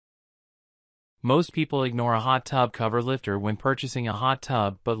Most people ignore a hot tub cover lifter when purchasing a hot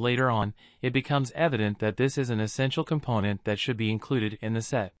tub, but later on, it becomes evident that this is an essential component that should be included in the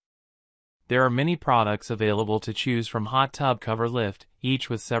set. There are many products available to choose from hot tub cover lift, each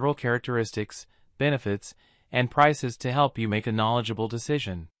with several characteristics, benefits, and prices to help you make a knowledgeable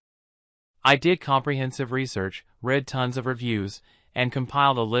decision. I did comprehensive research, read tons of reviews, and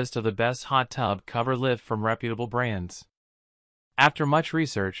compiled a list of the best hot tub cover lift from reputable brands. After much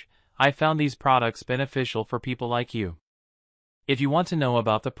research, I found these products beneficial for people like you. If you want to know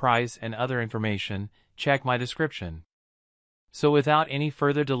about the price and other information, check my description. So without any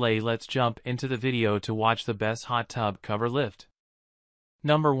further delay, let's jump into the video to watch the best hot tub cover lift.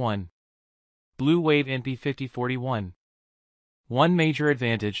 Number 1. Blue Wave NP5041. One major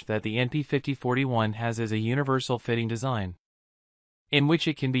advantage that the NP5041 has is a universal fitting design, in which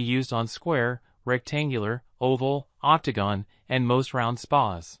it can be used on square, rectangular, oval, octagon, and most round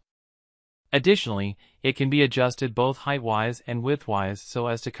spas. Additionally, it can be adjusted both height-wise and width-wise so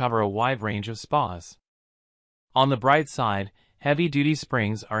as to cover a wide range of spas. On the bright side, heavy-duty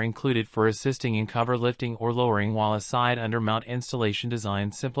springs are included for assisting in cover lifting or lowering, while a side undermount installation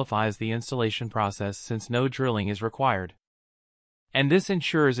design simplifies the installation process since no drilling is required. And this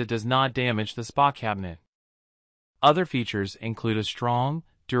ensures it does not damage the spa cabinet. Other features include a strong,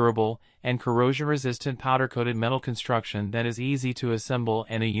 durable, and corrosion-resistant powder-coated metal construction that is easy to assemble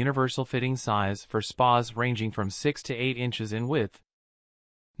and a universal fitting size for spas ranging from 6 to 8 inches in width.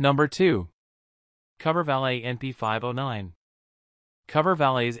 Number 2. Cover Valet NP509. Cover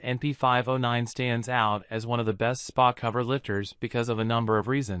Valet's NP509 stands out as one of the best spa cover lifters because of a number of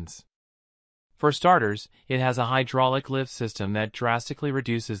reasons. For starters, it has a hydraulic lift system that drastically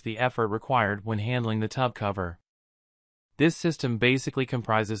reduces the effort required when handling the tub cover. This system basically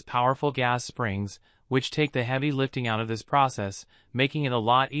comprises powerful gas springs, which take the heavy lifting out of this process, making it a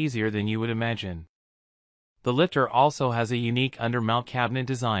lot easier than you would imagine. The lifter also has a unique undermount cabinet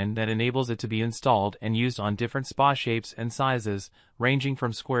design that enables it to be installed and used on different spa shapes and sizes, ranging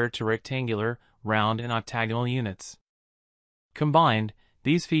from square to rectangular, round, and octagonal units. Combined,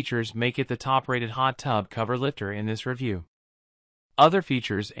 these features make it the top-rated hot tub cover lifter in this review. Other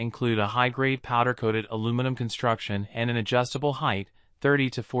features include a high-grade powder-coated aluminum construction and an adjustable height, 30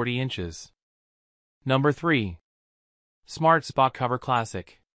 to 40 inches. Number 3. Smart Spa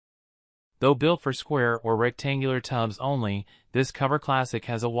CoverClassic. Though built for square or rectangular tubs only, this CoverClassic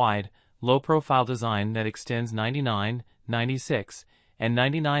has a wide, low-profile design that extends 99, 96, and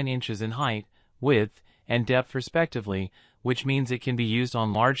 99 inches in height, width, and depth respectively, which means it can be used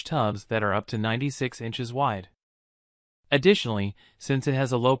on large tubs that are up to 96 inches wide. Additionally, since it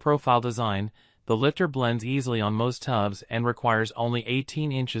has a low-profile design, the lifter blends easily on most tubs and requires only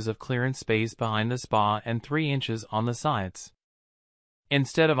 18 inches of clearance space behind the spa and 3 inches on the sides.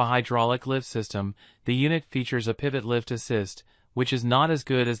 Instead of a hydraulic lift system, the unit features a pivot lift assist, which is not as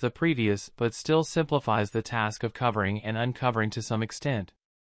good as the previous but still simplifies the task of covering and uncovering to some extent.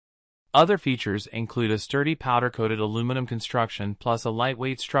 Other features include a sturdy powder-coated aluminum construction plus a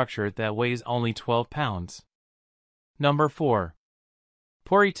lightweight structure that weighs only 12 pounds. Number 4.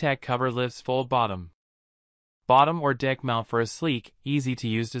 Puri Cover Lifts Fold Bottom. Bottom or deck mount for a sleek,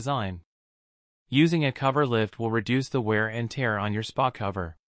 easy-to-use design. Using a cover lift will reduce the wear and tear on your spa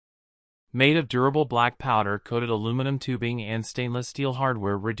cover. Made of durable black powder-coated aluminum tubing and stainless steel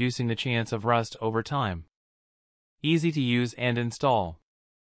hardware, reducing the chance of rust over time. Easy to use and install.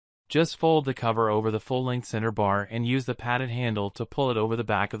 Just fold the cover over the full-length center bar and use the padded handle to pull it over the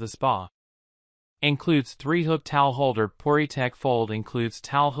back of the spa. Includes 3-hook towel holder. Puri Fold includes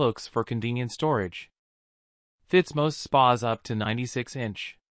towel hooks for convenient storage. Fits most spas up to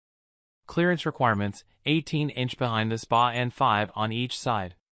 96-inch. Clearance requirements, 18-inch behind the spa and 5 on each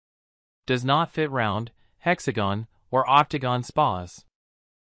side. Does not fit round, hexagon, or octagon spas.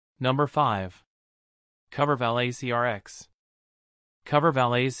 Number 5. Cover Valet CRX. Cover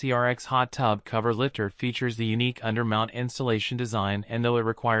Valet CRX hot tub cover lifter features the unique undermount installation design, and though it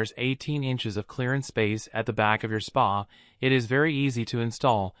requires 18 inches of clearance space at the back of your spa, it is very easy to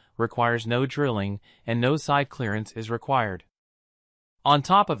install, requires no drilling, and no side clearance is required. On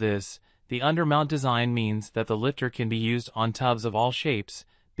top of this, the undermount design means that the lifter can be used on tubs of all shapes,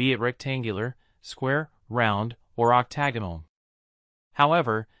 be it rectangular, square, round, or octagonal.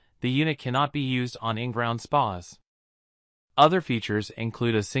 However, the unit cannot be used on in-ground spas. Other features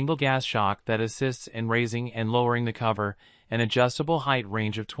include a single gas shock that assists in raising and lowering the cover, an adjustable height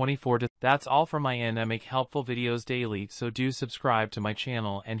range of 24 to... That's all from my end. I make helpful videos daily, so do subscribe to my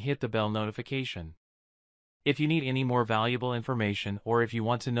channel and hit the bell notification. If you need any more valuable information or if you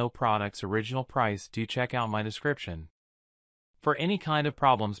want to know products' original price, do check out my description. For any kind of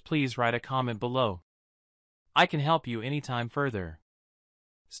problems, please write a comment below. I can help you anytime further.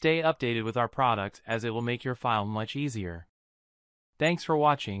 Stay updated with our products as it will make your file much easier. Thanks for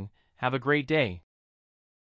watching. Have a great day.